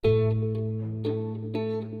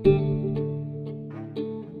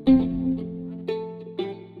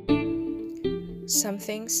Some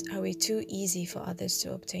things are way too easy for others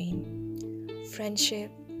to obtain.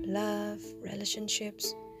 Friendship, love,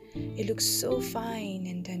 relationships, it looks so fine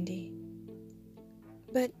and dandy.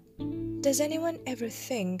 But does anyone ever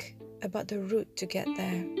think about the route to get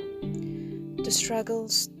there? The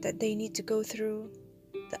struggles that they need to go through,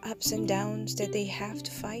 the ups and downs that they have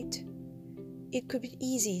to fight? It could be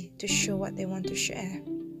easy to show what they want to share.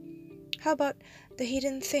 How about the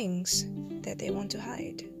hidden things that they want to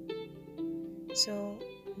hide? So,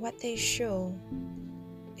 what they show,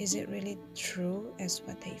 is it really true as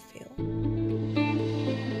what they feel?